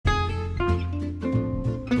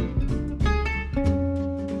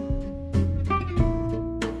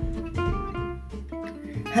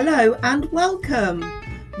Hello and welcome.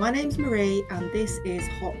 My name's Marie and this is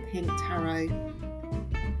Hot Pink Tarot.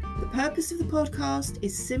 The purpose of the podcast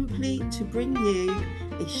is simply to bring you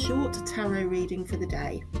a short tarot reading for the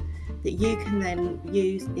day that you can then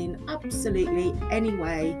use in absolutely any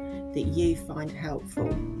way that you find helpful.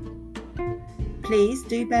 Please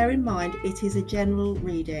do bear in mind it is a general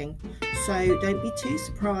reading, so don't be too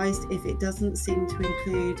surprised if it doesn't seem to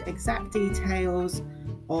include exact details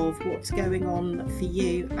of what's going on for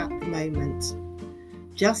you at the moment.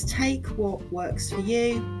 Just take what works for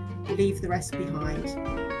you, leave the rest behind.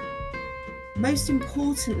 Most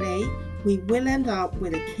importantly, we will end up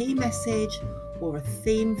with a key message or a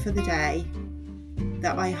theme for the day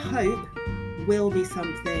that I hope will be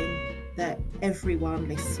something that everyone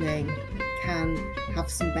listening can have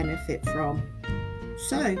some benefit from.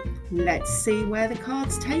 So let's see where the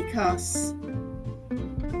cards take us.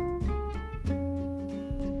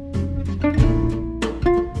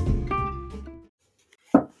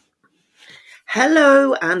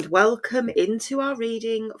 Hello and welcome into our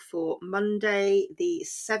reading for Monday, the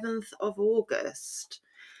 7th of August.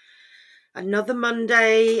 Another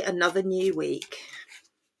Monday, another new week.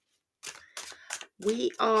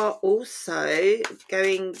 We are also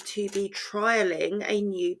going to be trialling a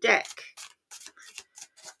new deck.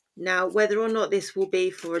 Now, whether or not this will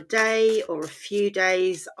be for a day or a few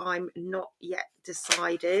days, I'm not yet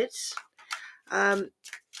decided.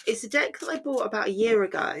 It's a deck that I bought about a year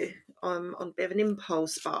ago on a bit of an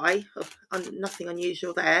impulse buy. Nothing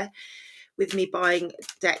unusual there with me buying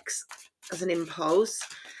decks as an impulse.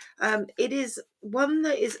 It is one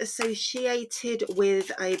that is associated with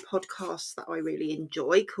a podcast that I really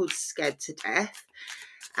enjoy called Scared to Death.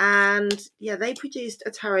 And yeah, they produced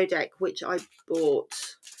a tarot deck which I bought.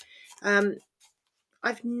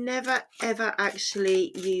 I've never ever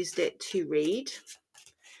actually used it to read.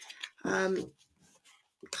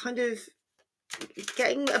 Kind of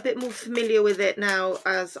getting a bit more familiar with it now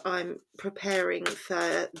as I'm preparing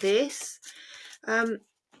for this. And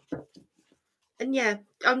yeah,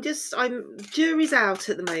 I'm jury's out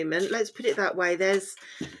at the moment, let's put it that way. There's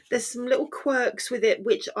some little quirks with it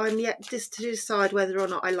which I'm yet just to decide whether or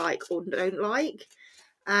not I like or don't like.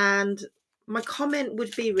 And my comment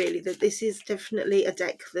would be really that this is definitely a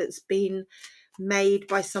deck that's been made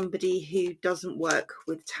by somebody who doesn't work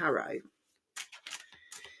with tarot.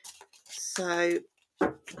 So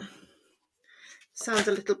sounds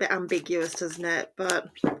a little bit ambiguous, doesn't it? But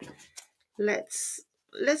let's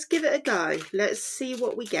give it a go. Let's see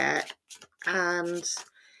what we get and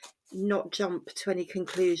not jump to any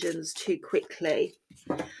conclusions too quickly.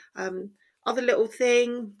 Other little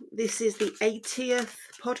thing, this is the 80th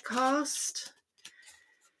podcast,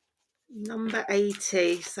 number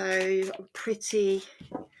 80, so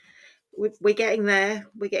we're getting there.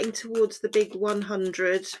 We're getting towards the big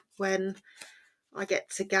 100 when I get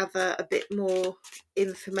to gather a bit more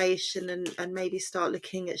information and maybe start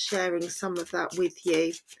looking at sharing some of that with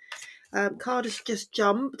you. Card has just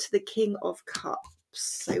jumped, the King of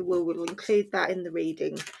Cups, so we'll include that in the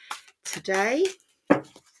reading today.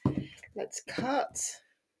 Let's cut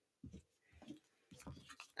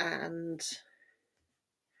and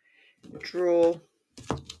draw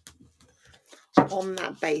on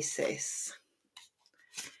that basis.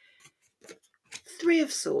 Three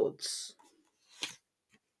of Swords,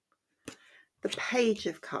 the Page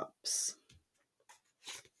of Cups,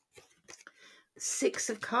 Six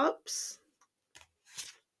of Cups,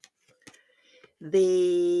 the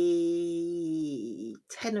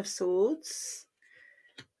Ten of Swords,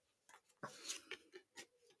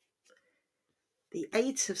 the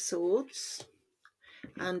Eight of Swords,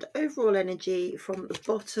 and overall energy from the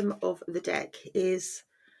bottom of the deck is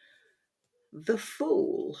the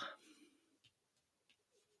Fool.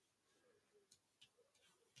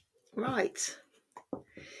 Right.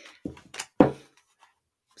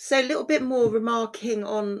 So a little bit more remarking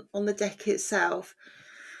on the deck itself.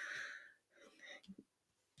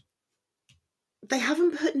 They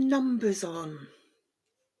haven't put numbers on.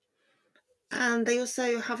 And they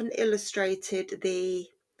also haven't illustrated the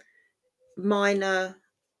minor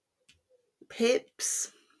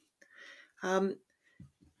pips. So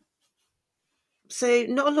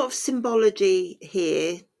not a lot of symbology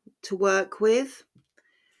here to work with.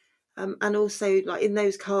 And also, like in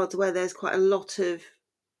those cards where there's quite a lot of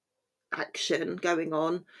action going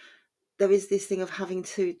on, there is this thing of having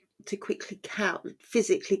to quickly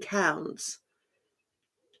physically count,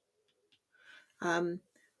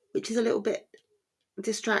 which is a little bit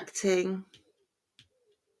distracting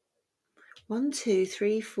 1, 2,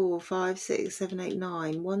 3, 4, 5, 6, 7, 8,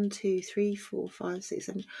 9. 1, 2, 3, 4, 5, 6,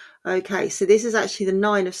 7. Okay, so this is actually the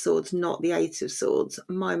 9 of Swords, not the 8 of Swords.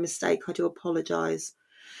 My mistake. I do apologise.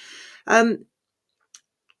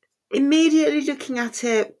 Immediately looking at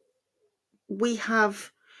it, we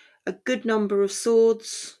have a good number of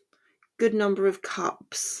Swords, good number of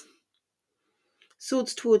Cups.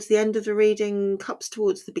 Swords towards the end of the reading, Cups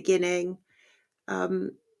towards the beginning.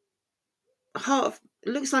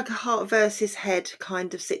 Looks like a heart versus head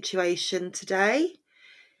kind of situation today.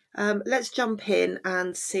 Let's jump in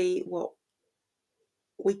and see what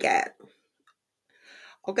we get.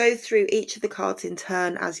 I'll go through each of the cards in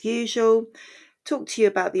turn as usual, talk to you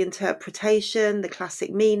about the interpretation, the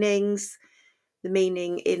classic meanings, the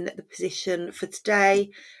meaning in the position for today,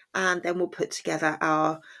 and then we'll put together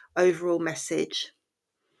our overall message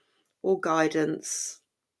or guidance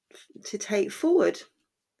to take forward.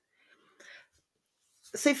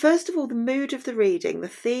 So first of all, the mood of the reading, the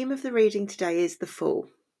theme of the reading today is the Fool.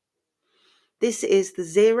 This is the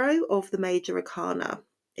 0 of the major arcana.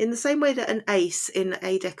 In the same way that an ace in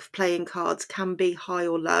a deck of playing cards can be high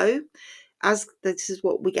or low, as this is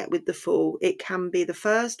what we get with the Fool. It can be the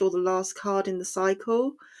first or the last card in the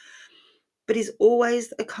cycle, but is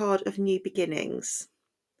always a card of new beginnings.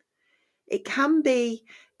 It can be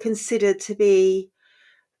considered to be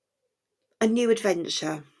a new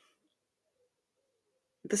adventure,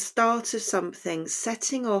 the start of something,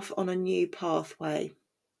 setting off on a new pathway.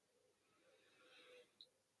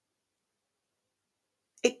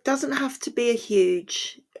 It doesn't have to be a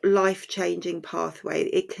huge life-changing pathway.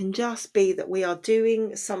 It can just be that we are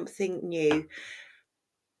doing something new,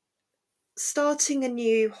 starting a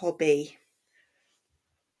new hobby,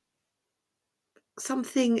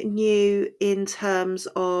 something new in terms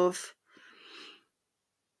of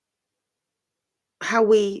how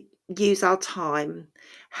we use our time,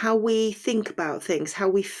 how we think about things, how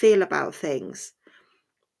we feel about things.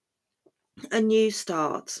 A new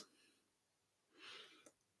start.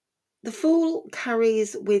 The Fool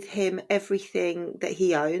carries with him everything that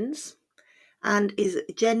he owns and is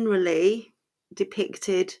generally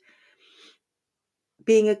depicted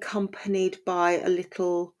being accompanied by a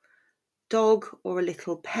little dog or a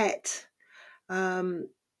little pet. So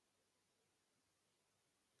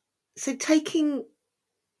taking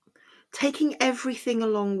everything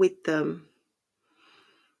along with them.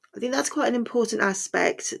 I think that's quite an important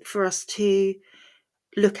aspect for us to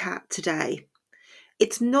look at today.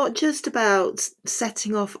 It's not just about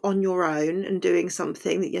setting off on your own and doing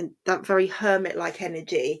something, that very hermit-like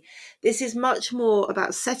energy. This is much more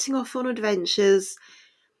about setting off on adventures,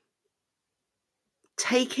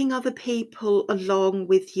 taking other people along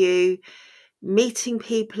with you, meeting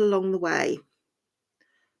people along the way.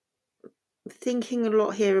 Thinking a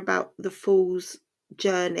lot here about the Fool's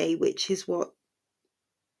journey, which is what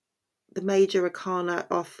the major arcana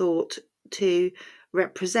are thought to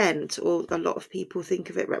represent, or a lot of people think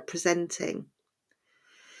of it representing.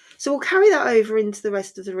 So we'll carry that over into the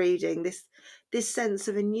rest of the reading, this sense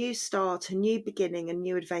of a new start, a new beginning, a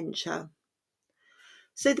new adventure.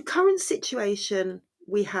 So the current situation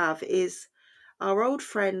we have is our old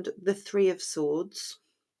friend, the 3 of Swords,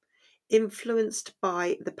 influenced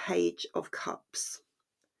by the Page of Cups.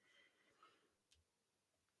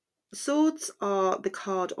 Swords are the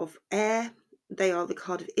card of air. They are the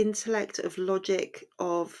card of intellect, of logic,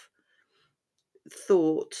 of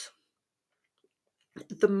thought,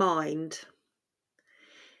 the mind.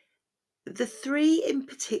 The 3 in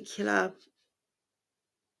particular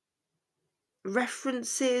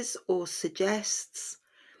references or suggests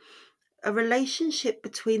a relationship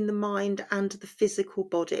between the mind and the physical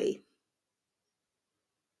body.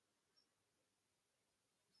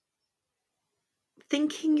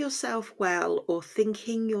 Thinking yourself well or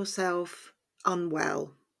thinking yourself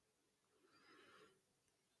unwell.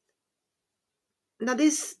 Now,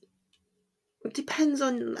 this depends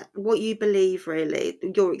on what you believe, really,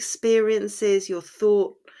 your experiences, your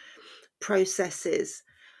thought processes.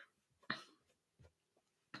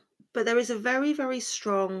 But there is a very, very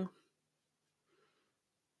strong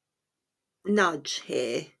nudge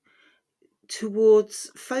here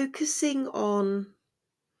towards focusing on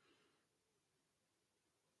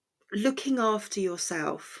looking after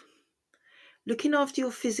yourself, looking after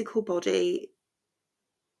your physical body,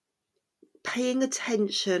 paying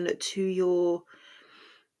attention to your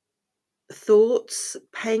thoughts,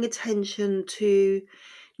 paying attention to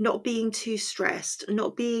not being too stressed,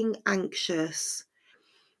 not being anxious,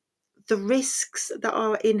 the risks that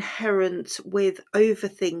are inherent with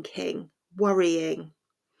overthinking, worrying,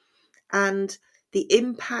 and the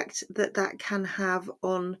impact that can have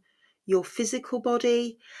on your physical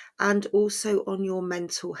body and also on your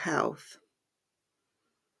mental health.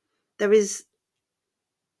 There is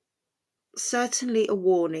certainly a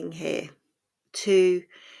warning here to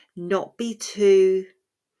not get too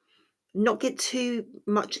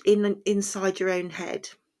much inside your own head.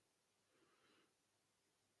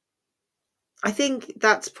 I think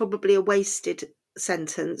that's probably a wasted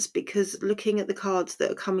sentence, because looking at the cards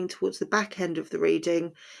that are coming towards the back end of the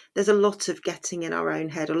reading, there's a lot of getting in our own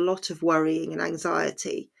head, a lot of worrying and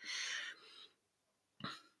anxiety.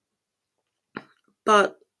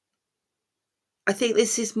 But I think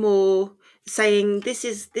this is more saying this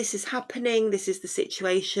is happening, this is the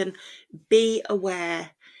situation. Be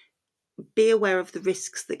aware of the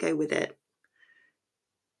risks that go with it.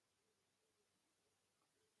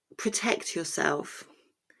 Protect yourself.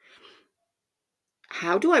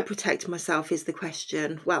 How do I protect myself is the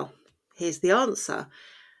question. Well, here's the answer.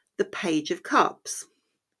 The Page of Cups.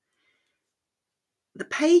 The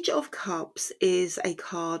Page of Cups is a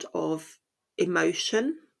card of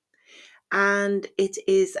emotion, and it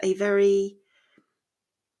is a very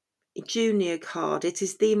junior card. It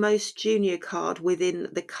is the most junior card within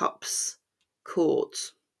the Cups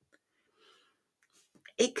court.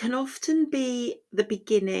 It can often be the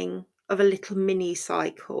beginning of a little mini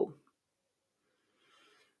cycle.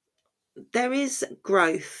 There is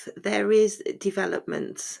growth, there is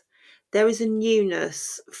development, there is a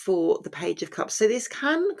newness for the Page of Cups. So this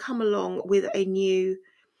can come along with a new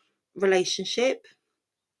relationship.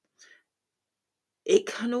 It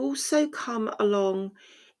can also come along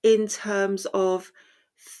in terms of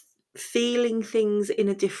feeling things in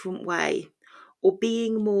a different way, or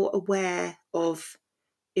being more aware of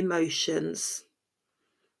emotions,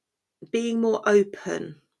 being more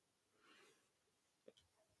open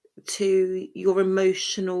to your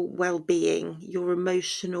emotional well-being, your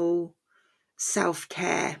emotional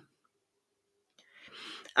self-care.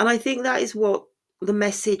 And I think that is what the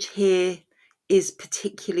message here is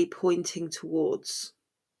particularly pointing towards.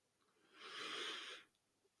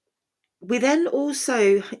 We then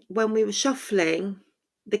also, when we were shuffling,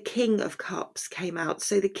 the King of Cups came out.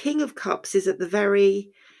 So the King of Cups is at the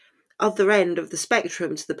very other end of the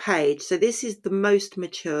spectrum to the page. So this is the most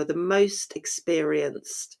mature, the most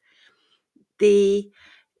experienced, the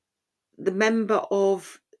member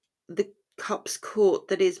of the Cups court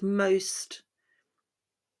that is most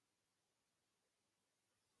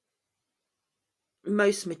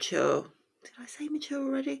mature. Did I say mature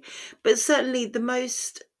already? But certainly the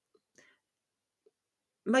most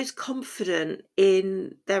confident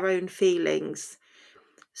in their own feelings.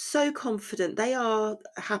 So confident, they are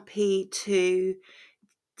happy to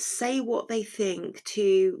say what they think,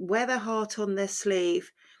 to wear their heart on their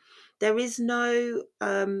sleeve. There is no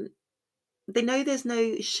they know there's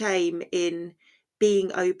no shame in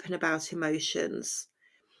being open about emotions,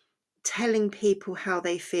 telling people how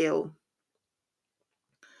they feel.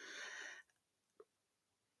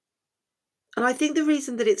 And I think the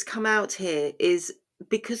reason that it's come out here is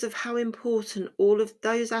because of how important all of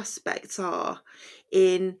those aspects are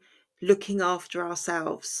in looking after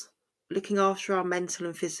ourselves, looking after our mental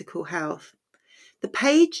and physical health. The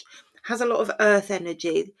page has a lot of earth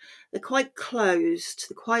energy. They're quite closed,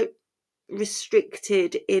 they're quite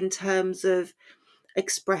restricted in terms of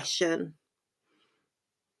expression.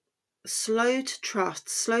 Slow to trust,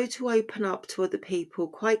 slow to open up to other people,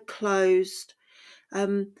 quite closed,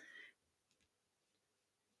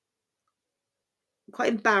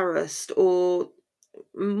 quite embarrassed, or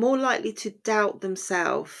more likely to doubt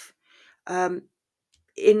themselves,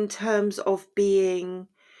 in terms of being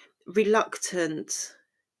reluctant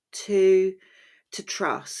to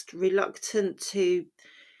trust, reluctant to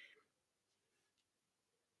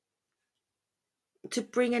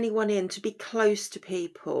bring anyone in, to be close to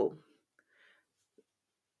people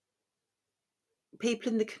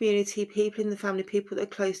in the community, people in the family, people that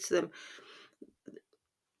are close to them.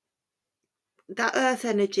 That earth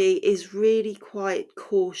energy is really quite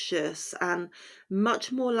cautious and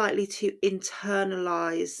much more likely to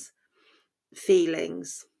internalize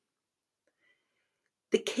feelings.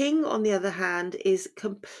 The king, on the other hand, is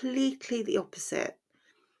completely the opposite.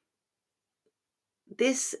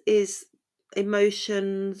 This is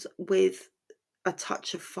emotions with a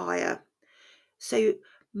touch of fire. So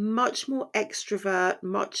much more extrovert,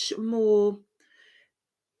 much more,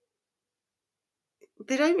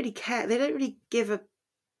 they don't really care. They don't really give a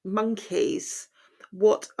monkeys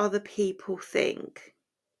what other people think.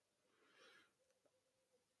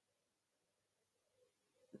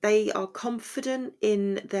 They are confident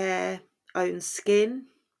in their own skin,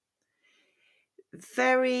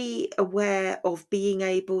 very aware of being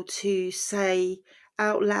able to say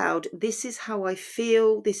out loud, this is how I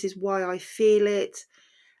feel, this is why I feel it,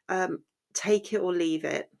 take it or leave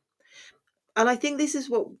it. And I think this is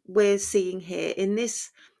what we're seeing here in this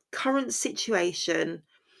current situation.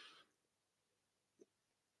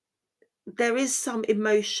 There is some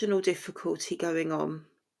emotional difficulty going on.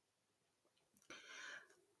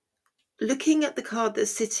 Looking at the card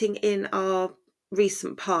that's sitting in our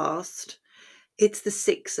recent past, it's the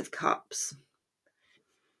Six of Cups.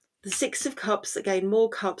 The Six of Cups, again, more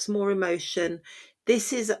cups, more emotion.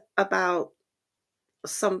 This is about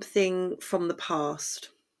something from the past.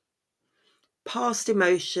 Past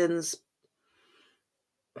emotions.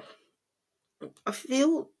 I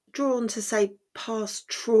feel drawn to say past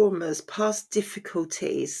traumas, past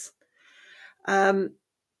difficulties.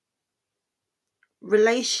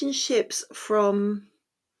 Relationships from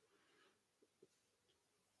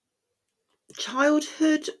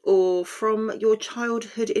childhood or from your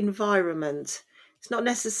childhood environment. It's not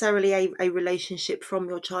necessarily a relationship from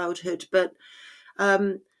your childhood, but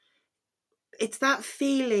it's that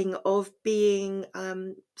feeling of being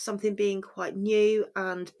something being quite new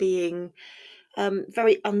and being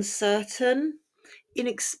very uncertain,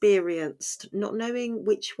 inexperienced, not knowing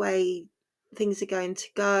which way things are going to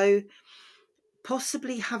go,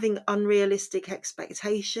 possibly having unrealistic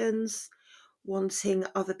expectations, wanting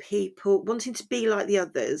other people, wanting to be like the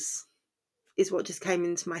others is what just came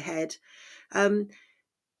into my head.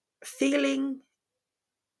 Feeling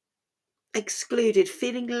excluded,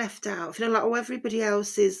 feeling left out, feeling like, oh, everybody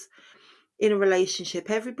else is in a relationship,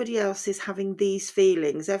 everybody else is having these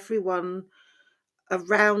feelings, everyone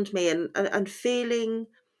around me, and feeling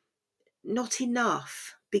not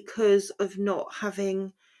enough because of not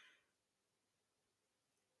having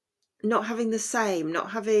the same,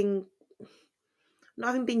 not having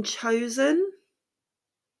been chosen.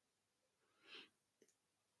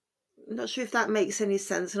 I'm not sure if that makes any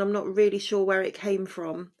sense, and I'm not really sure where it came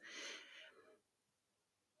from.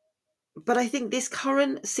 But I think this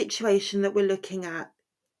current situation that we're looking at,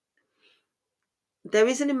 there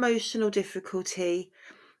is an emotional difficulty,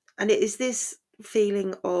 and it is this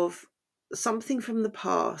feeling of something from the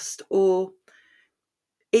past, or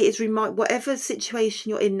it is whatever situation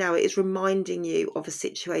you're in now, it is reminding you of a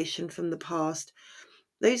situation from the past.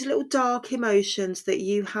 Those little dark emotions that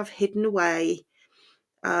you have hidden away,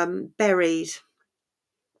 buried,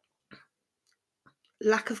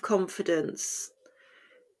 lack of confidence,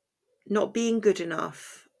 not being good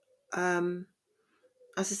enough.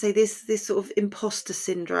 As I say, this sort of imposter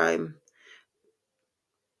syndrome,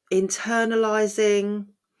 internalizing,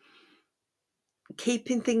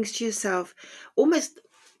 keeping things to yourself, almost.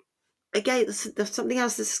 Again, there's something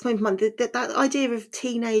else that's coming to mind. That idea of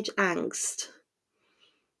teenage angst.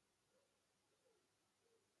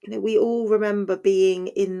 We all remember being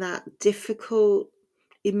in that difficult,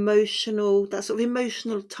 emotional, that sort of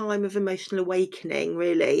emotional time of emotional awakening,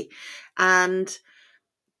 really, and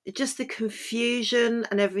just the confusion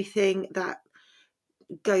and everything that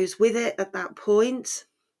goes with it at that point.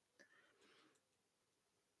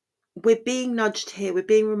 We're being nudged here, we're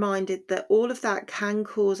being reminded that all of that can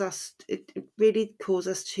cause us, it really cause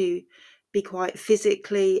us to be quite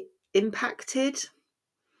physically impacted.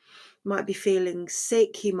 You might be feeling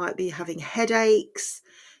sick, you might be having headaches,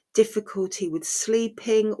 difficulty with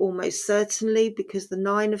sleeping, almost certainly, because the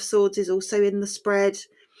Nine of Swords is also in the spread.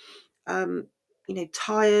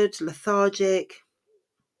 Tired, lethargic,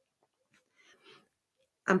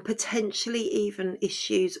 and potentially even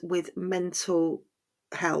issues with mental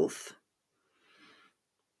health.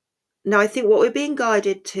 Now, I think what we're being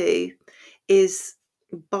guided to is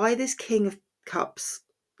by this King of Cups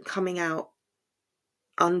coming out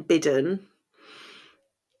unbidden.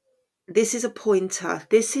 This is a pointer.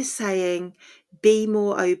 This is saying, be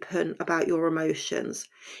more open about your emotions.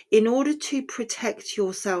 In order to protect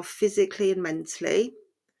yourself physically and mentally,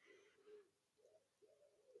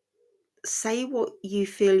 say what you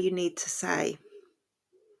feel you need to say.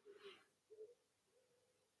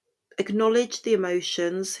 Acknowledge the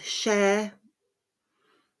emotions, share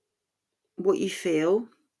what you feel.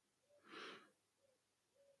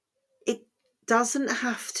 It doesn't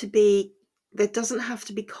have to be, there doesn't have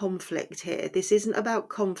to be conflict here. This isn't about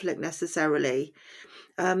conflict necessarily,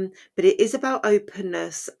 but it is about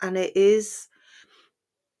openness, and it is,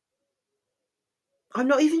 I'm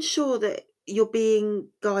not even sure that you're being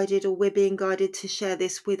guided or we're being guided to share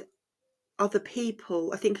this with other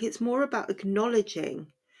people. I think it's more about acknowledging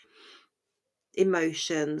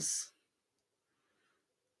emotions,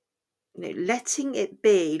 letting it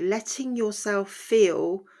be, letting yourself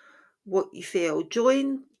feel what you feel.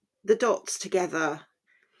 Join the dots together.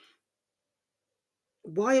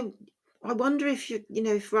 Why I wonder if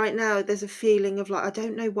if right now there's a feeling of like, I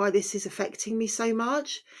don't know why this is affecting me so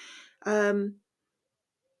much, um,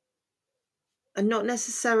 and not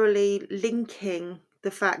necessarily linking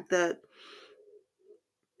the fact that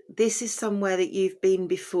this is somewhere that you've been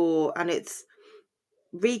before, and it's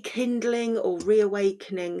rekindling or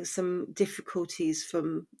reawakening some difficulties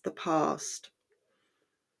from the past.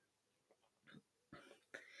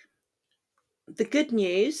 The good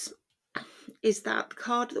news is that the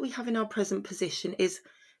card that we have in our present position is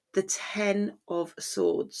the Ten of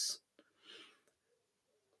Swords.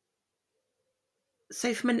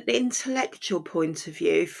 So from an intellectual point of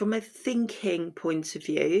view, from a thinking point of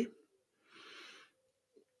view,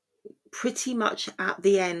 pretty much at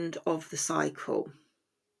the end of the cycle.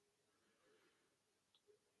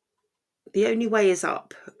 The only way is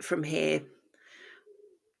up from here.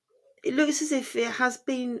 It looks as if it has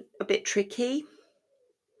been a bit tricky,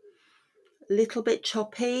 a little bit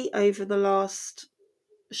choppy over the last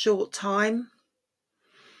short time.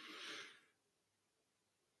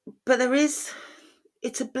 But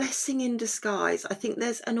it's a blessing in disguise. I think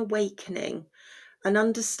there's an awakening, an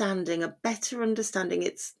understanding, a better understanding.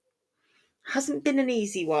 It hasn't been an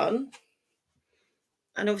easy one.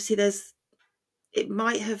 And obviously it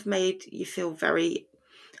might have made you feel very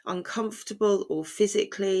uncomfortable or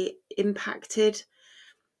physically impacted.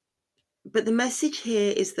 But the message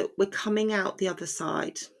here is that we're coming out the other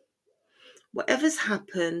side. Whatever's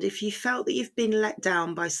happened, if you felt that you've been let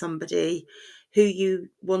down by somebody who you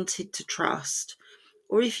wanted to trust,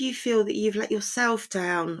 or if you feel that you've let yourself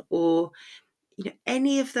down, or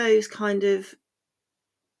any of those kind of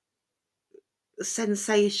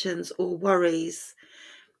sensations or worries,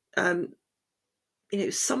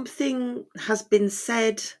 something has been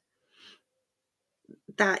said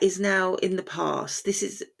that is now in the past.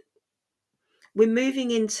 We're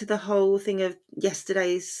moving into the whole thing of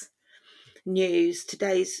yesterday's news,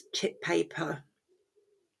 today's chip paper.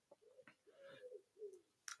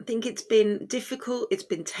 I think it's been difficult, it's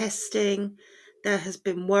been testing, there has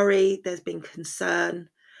been worry, there's been concern,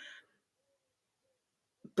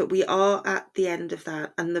 but we are at the end of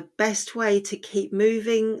that. And the best way to keep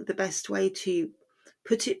moving, the best way to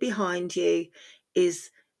put it behind you, is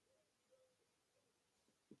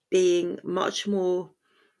being much more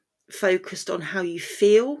focused on how you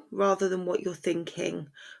feel rather than what you're thinking.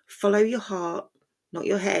 Follow your heart, not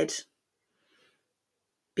your head.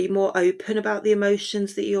 Be more open about the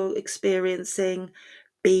emotions that you're experiencing.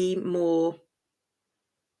 Be more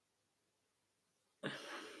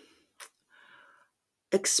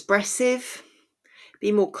expressive.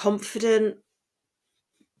 Be more confident.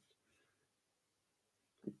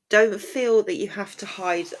 Don't feel that you have to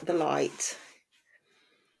hide the light.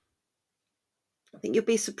 I think you'll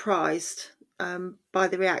be surprised by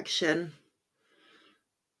the reaction.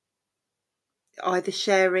 Either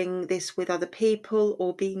sharing this with other people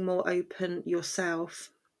or being more open yourself.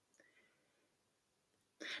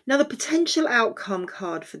 Now, the potential outcome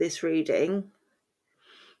card for this reading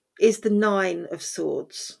is the Nine of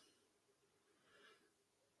Swords,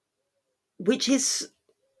 which is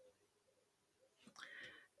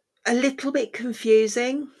a little bit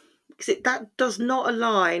confusing because that does not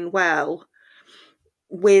align well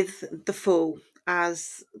with the Fool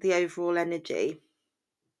as the overall energy.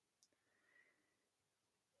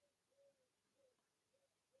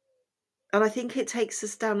 And I think it takes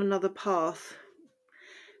us down another path,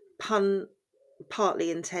 pun partly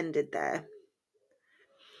intended there.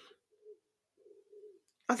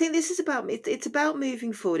 I think this is it's about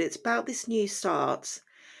moving forward. It's about this new start,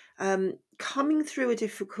 coming through a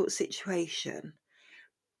difficult situation,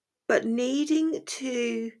 but needing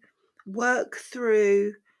to work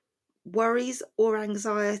through worries or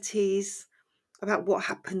anxieties about what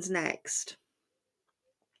happens next.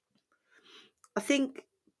 I think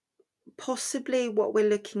possibly what we're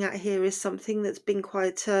looking at here is something that's been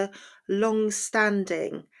quite a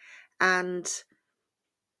long-standing and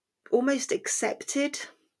almost accepted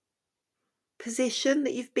position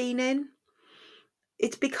that you've been in.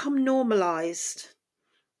 It's become normalized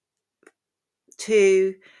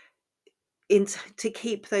to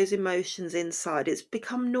keep those emotions inside. It's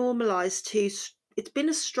become normalized it's been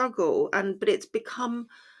a struggle, but it's become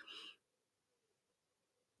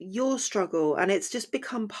your struggle, and it's just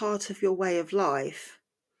become part of your way of life.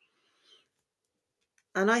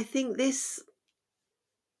 And I think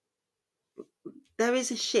there is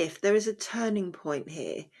a shift, there is a turning point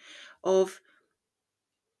here of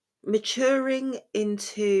maturing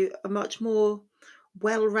into a much more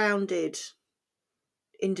well-rounded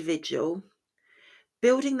individual,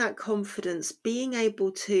 building that confidence, being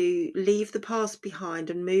able to leave the past behind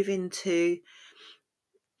and move into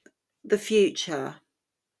the future,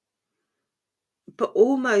 but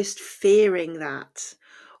almost fearing that,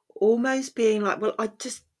 almost being like, well,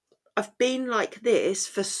 I've been like this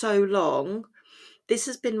for so long. This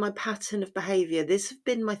has been my pattern of behavior. This have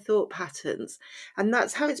been my thought patterns. And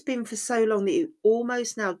that's how it's been for so long that you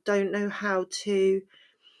almost now don't know how to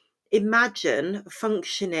imagine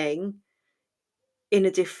functioning in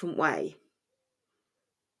a different way.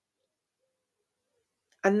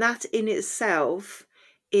 And that in itself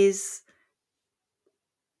is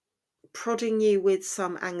prodding you with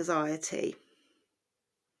some anxiety.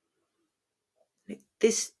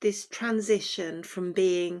 This transition from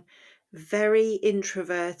being very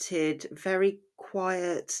introverted, very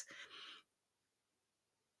quiet,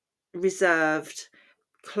 reserved,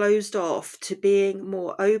 closed off, to being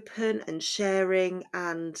more open and sharing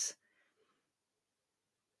and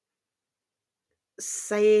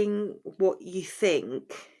saying what you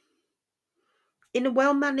think in a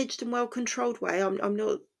well managed and well controlled way. I'm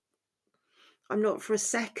not for a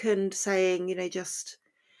second saying,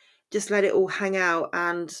 just let it all hang out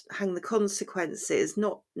and hang the consequences.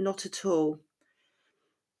 Not at all.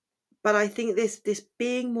 But I think this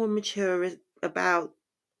being more mature about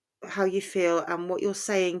how you feel and what you're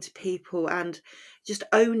saying to people and just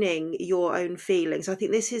owning your own feelings. I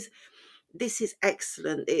think this is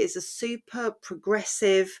excellent. It is a super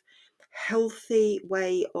progressive, healthy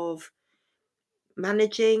way of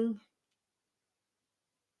managing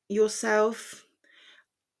yourself,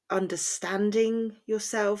 understanding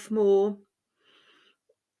yourself more,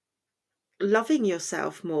 loving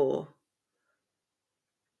yourself more.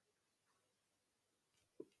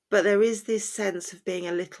 But there is this sense of being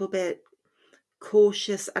a little bit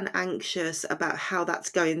cautious and anxious about how that's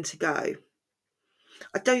going to go.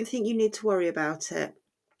 I don't think you need to worry about it.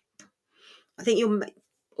 I think you're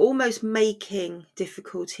almost making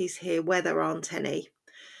difficulties here where there aren't any,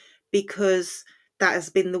 because that has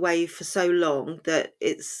been the way for so long that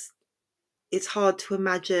it's hard to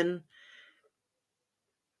imagine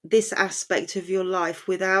this aspect of your life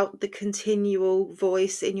without the continual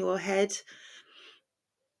voice in your head.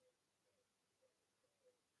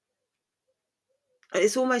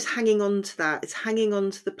 It's almost hanging on to that. It's hanging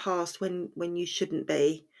on to the past when you shouldn't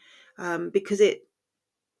be, because the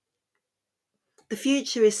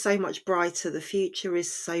future is so much brighter. The future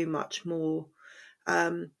is so much more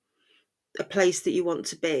a place that you want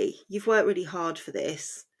to be. You've worked really hard for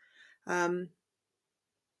this. But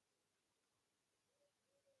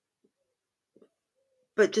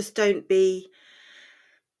just don't be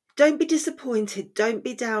disappointed. Don't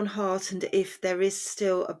be downhearted if there is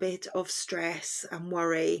still a bit of stress and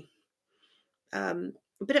worry, a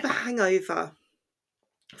bit of a hangover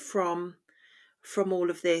from all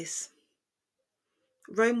of this.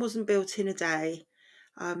 Rome wasn't built in a day.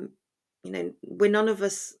 We're none of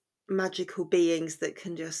us magical beings that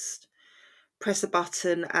can just press a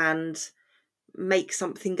button and make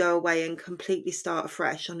something go away and completely start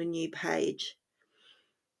afresh on a new page.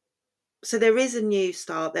 So there is a new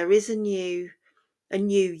start. There is a new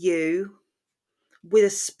you, with a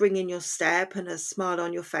spring in your step and a smile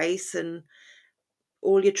on your face and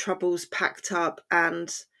all your troubles packed up.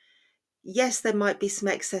 And yes, there might be some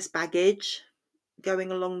excess baggage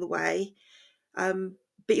going along the way,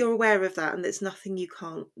 but you're aware of that, and there's nothing you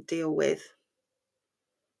can't deal with.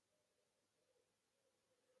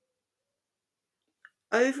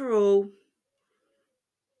 Overall,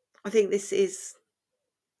 I think this is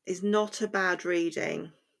not a bad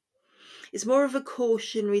reading. It's more of a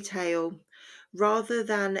cautionary tale rather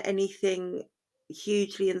than anything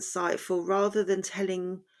hugely insightful, rather than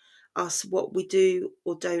telling us what we do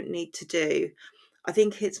or don't need to do. I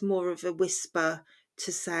think it's more of a whisper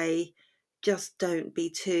to say, just don't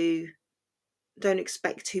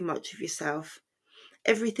expect too much of yourself.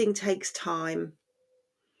 Everything takes time,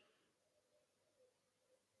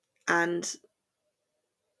 and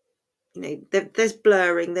there's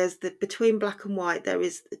blurring. There's between black and white.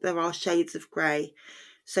 There are shades of grey.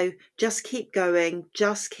 So just keep going.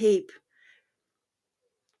 Just keep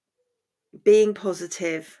being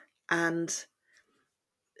positive, and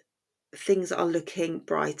things are looking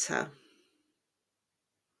brighter.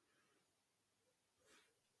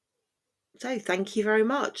 So thank you very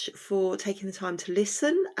much for taking the time to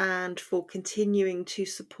listen and for continuing to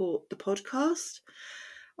support the podcast.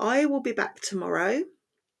 I will be back tomorrow.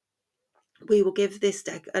 We will give this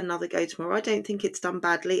deck another go tomorrow. I don't think it's done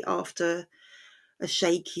badly after a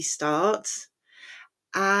shaky start.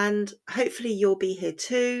 And hopefully you'll be here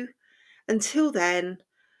too. Until then,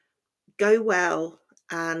 go well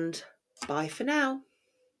and bye for now.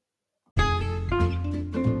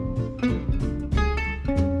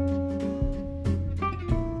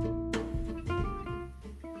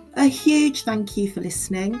 A huge thank you for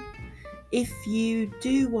listening. If you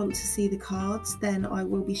do want to see the cards, then I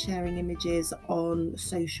will be sharing images on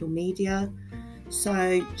social media.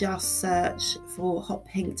 So just search for Hot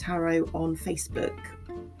Pink Tarot on Facebook,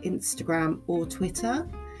 Instagram or Twitter.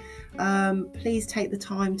 Please take the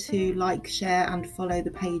time to like, share and follow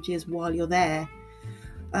the pages while you're there.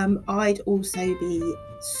 I'd also be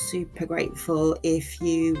super grateful if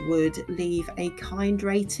you would leave a kind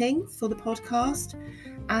rating for the podcast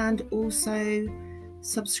and also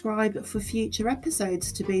subscribe for future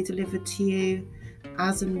episodes to be delivered to you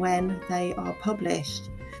as and when they are published.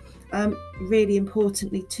 Really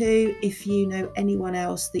importantly too, if you know anyone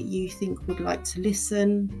else that you think would like to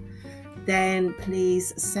listen, then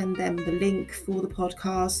please send them the link for the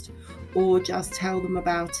podcast or just tell them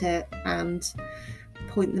about it and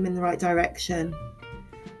point them in the right direction.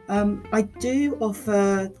 I do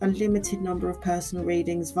offer a limited number of personal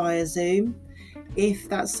readings via Zoom. If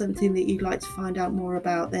that's something that you'd like to find out more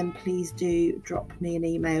about, then please do drop me an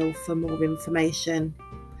email for more information.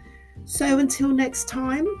 So until next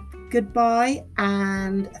time, goodbye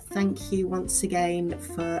and thank you once again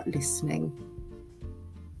for listening.